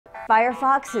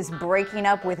Firefox is breaking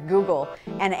up with Google,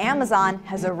 and Amazon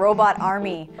has a robot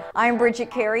army. I'm Bridget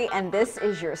Carey, and this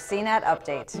is your CNET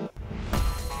update.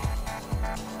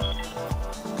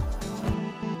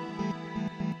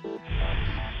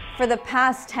 For the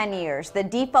past 10 years, the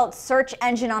default search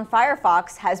engine on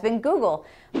Firefox has been Google,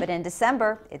 but in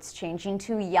December, it's changing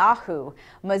to Yahoo.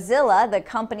 Mozilla, the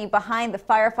company behind the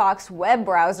Firefox web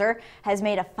browser, has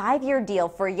made a 5-year deal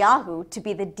for Yahoo to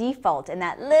be the default in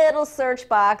that little search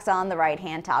box on the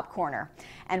right-hand top corner.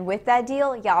 And with that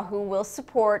deal, Yahoo will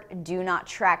support Do Not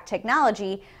Track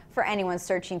technology for anyone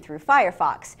searching through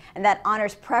Firefox, and that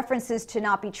honors preferences to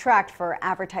not be tracked for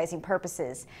advertising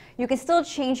purposes. You can still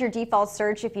change your default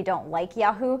search if you don't like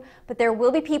Yahoo, but there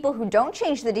will be people who don't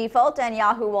change the default, and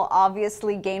Yahoo will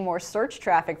obviously gain more search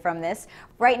traffic from this.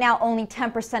 Right now, only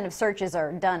 10% of searches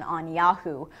are done on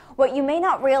Yahoo. What you may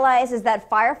not realize is that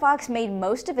Firefox made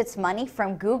most of its money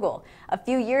from Google. A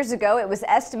few years ago, it was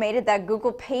estimated that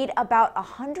Google paid about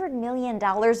 $100 million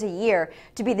a year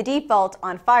to be the default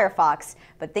on Firefox,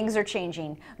 but things are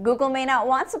changing. Google may not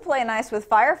want to play nice with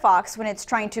Firefox when it's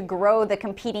trying to grow the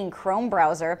competing Chrome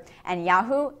browser, and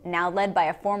Yahoo, now led by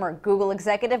a former Google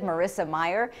executive, Marissa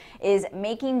Mayer, is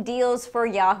making deals for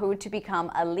Yahoo to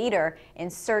become a leader in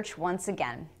search once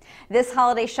again. This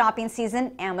holiday shopping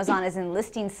season, Amazon is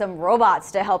enlisting some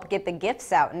robots to help get the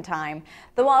gifts out in time.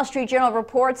 The Wall Street Journal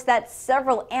reports that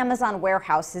several Amazon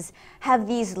warehouses have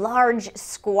these large,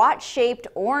 squat-shaped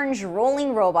orange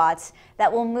rolling robots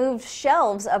that will move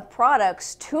shelves of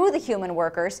products to the human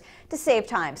workers to save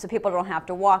time so people don't have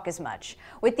to walk as much.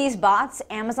 With these bots,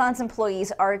 Amazon's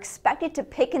employees are expected to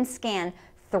pick and scan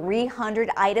 300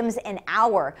 items an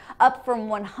hour, up from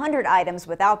 100 items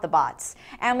without the bots.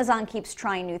 Amazon keeps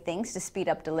trying new things to speed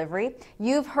up delivery.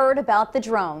 You've heard about the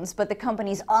drones, but the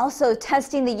company's also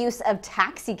testing the use of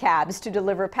taxi cabs to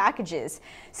deliver packages.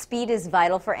 Speed is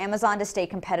vital for Amazon to stay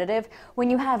competitive when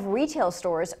you have retail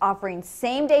stores offering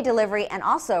same-day delivery and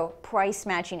also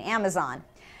price-matching Amazon.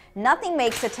 Nothing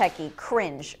makes a techie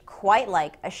cringe quite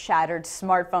like a shattered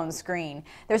smartphone screen.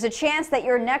 There's a chance that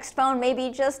your next phone may be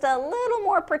just a little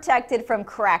more protected from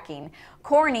cracking.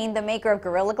 Corning, the maker of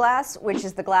Gorilla Glass, which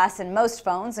is the glass in most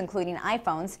phones, including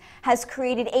iPhones, has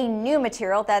created a new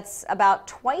material that's about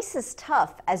twice as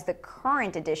tough as the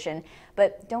current edition,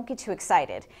 but don't get too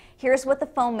excited. Here's what the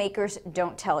phone makers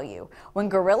don't tell you. When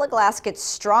Gorilla Glass gets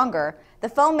stronger, the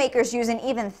phone makers use an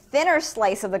even thinner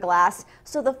slice of the glass,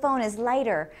 so the phone is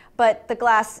lighter. But the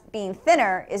glass being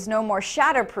thinner is no more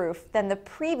shatterproof than the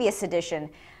previous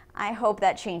edition. I hope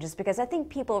that changes because I think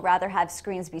people rather have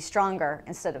screens be stronger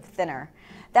instead of thinner.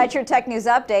 That's your tech news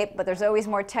update, but there's always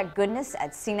more tech goodness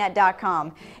at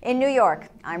CNET.com. In New York,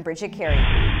 I'm Bridget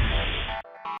Carey.